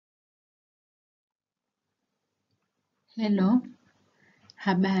Hello,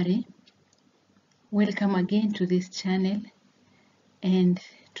 habari. Welcome again to this channel, and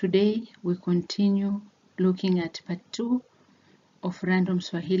today we continue looking at part 2 of random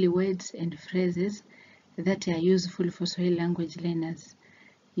Swahili words and phrases that are useful for Swahili language learners.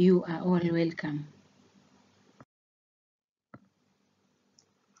 You are all welcome.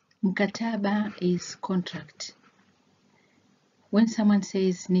 Mkataba is contract. When someone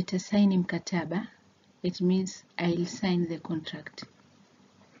says nitasaini mkataba, it means I'll sign the contract.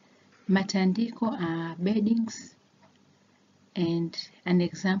 Matandiko are beddings, and an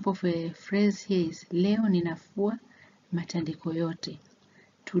example of a phrase here is leo ninafua matandiko yote.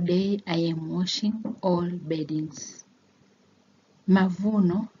 Today I am washing all beddings.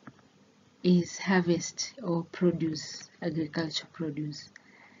 Mavuno is harvest or produce, agricultural produce.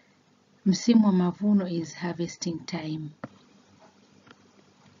 Msimu wa mavuno is harvesting time.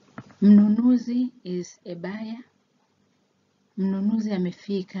 Mnunuzi is a buyer. Mnunuzi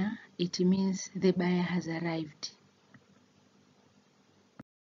amefika, it means the buyer has arrived.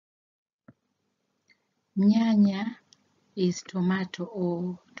 Nyanya is tomato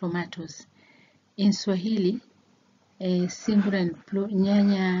or tomatoes. In Swahili, singular and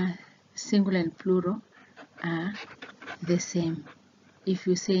nyanya singular and plural are the same. If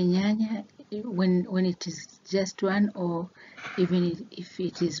you say nyanya when it is just one, or even if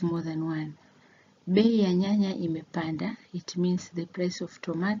it is more than one. Bei ya nyanya imepanda, it means the price of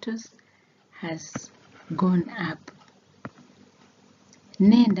tomatoes has gone up.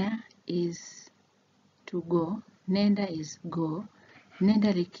 Nenda is to go. Nenda is go.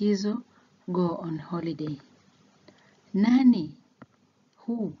 Nenda likizo, go on holiday. Nani,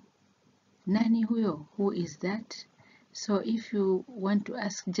 who. Nani huyo, who is that? So if you want to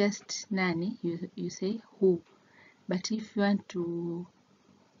ask just nani, you say who. But if you want to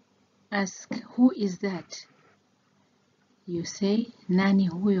ask who is that, you say nani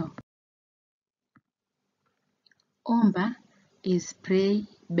huyo. Omba is pray,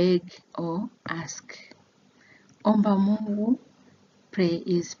 beg, or ask. Omba Mungu, pray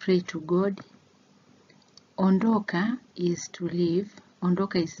is pray to God. Ondoka is to leave.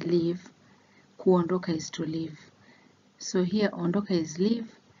 Ondoka is leave. Kuondoka is to leave. So here ondoka is leave.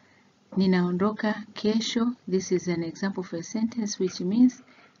 Ninaondoka kesho. This is an example of a sentence which means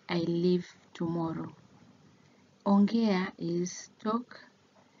I leave tomorrow. Ongea is talk.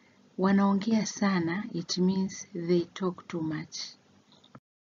 Wanaongea sana, it means they talk too much.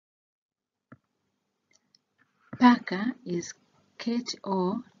 Paka is cat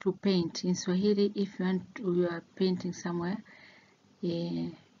or to paint. In Swahili, if you are painting somewhere,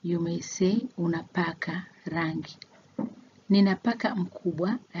 you may say unapaka rangi. Ninapaka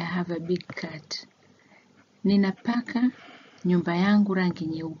mkubwa, I have a big cat. Ninapaka nyumba yangu rangi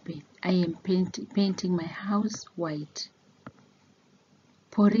nyeupe. I am painting my house white.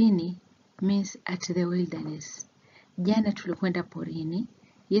 Porini means at the wilderness. Jana tulikwenda porini.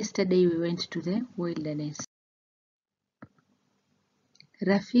 Yesterday we went to the wilderness.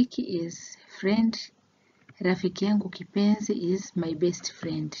 Rafiki is friend. Rafiki yangu kipenzi is my best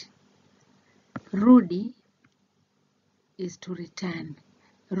friend. Rudi is to return.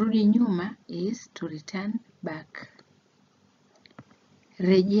 Rudi nyuma is to return back.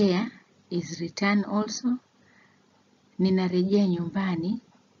 Rejea is return also. Ninarejea nyumbani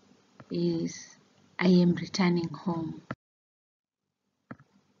is I am returning home.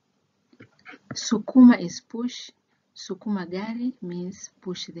 Sukuma is push. Sukuma gari means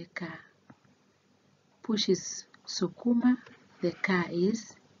push the car. Push is sukuma, the car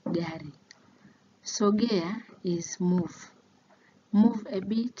is gari. Sogea is move. Move a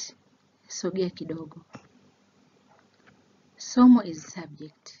bit, sogea kidogo. Somo is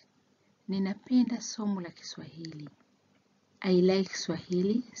subject. Ninapenda somo la Kiswahili. I like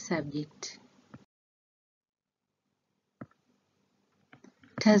Swahili, subject.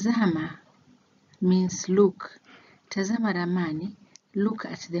 Tazama means look. Tazama ramani, look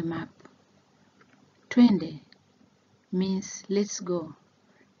at the map. Twende means let's go.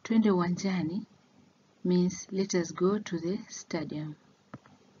 Twende uwanjani means let us go to the stadium.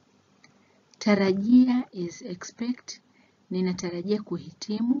 Tarajia is expect. Ninatarajia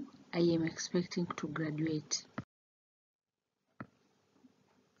kuhitimu. I am expecting to graduate.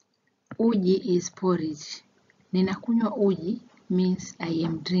 Uji is porridge. Ninakunywa uji means I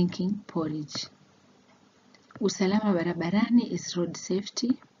am drinking porridge. Usalama barabarani is road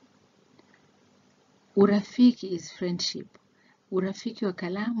safety. Urafiki is friendship. Urafiki wa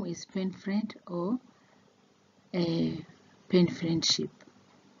kalamu is pen friend or pen friendship.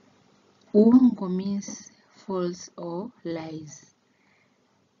 Uongo means false or lies.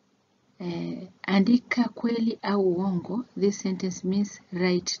 Andika kweli au uongo. This sentence means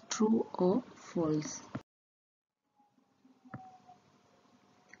write true or false.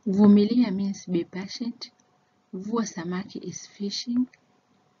 Vumilia means be patient. Vua samaki is fishing.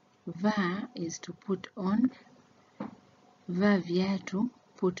 Vaa is to put on. Vaa viatu,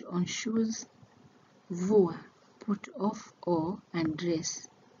 put on shoes. Vua, put off or undress.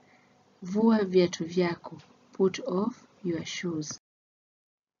 Vua viatu vyako, put off your shoes.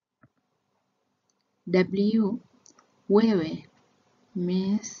 W, wewe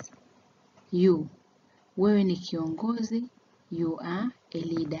means you. Wewe ni kiongozi, you are a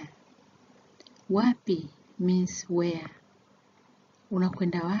leader. Wapi means where.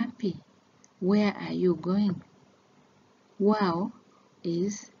 Unakwenda wapi? Where are you going? Wao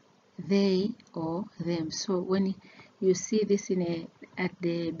is they or them. So when you see this at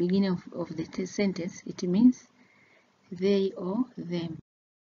the beginning of the sentence, it means they or them.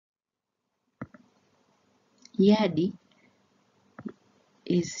 Yadi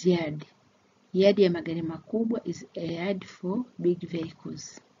is yard. Yadi ya magari makubwa is a yard for big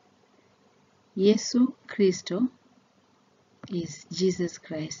vehicles. Yesu Kristo is Jesus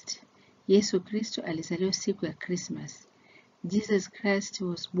Christ. Yesu Kristo alizaliwa siku ya Christmas. Jesus Christ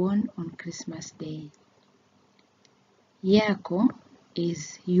was born on Christmas Day. Yako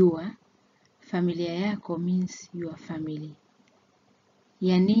is your. Familia yako means your family.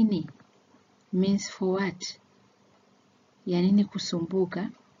 Ya nini means for what. Ya nini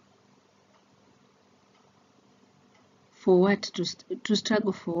kusumbuka. For what, to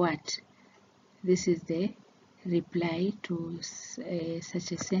struggle for what. This is the reply to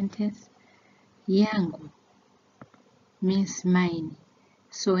such a sentence. Yangu means mine.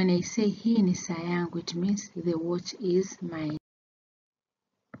 So when I say hii ni saa yangu, it means the watch is mine.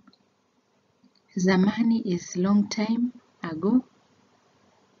 Zamani is long time ago.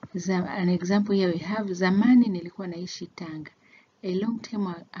 An example here we have, zamani nilikuwa naishi Tanga. A long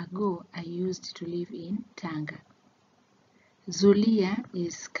time ago I used to live in Tanga. Zulia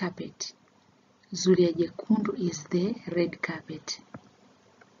is carpet. Zulia jekundu is the red carpet.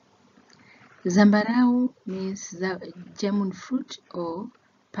 Zambarau means jamun fruit or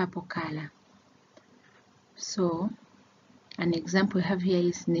purple color. So an example we have here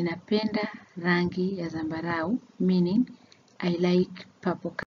is ninapenda rangi ya zambarau, meaning I like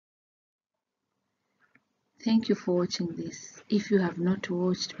purple color. Thank you for watching this. If you have not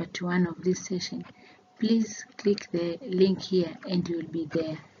watched part 1 of this session, please click the link here and you will be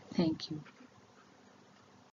there. Thank you.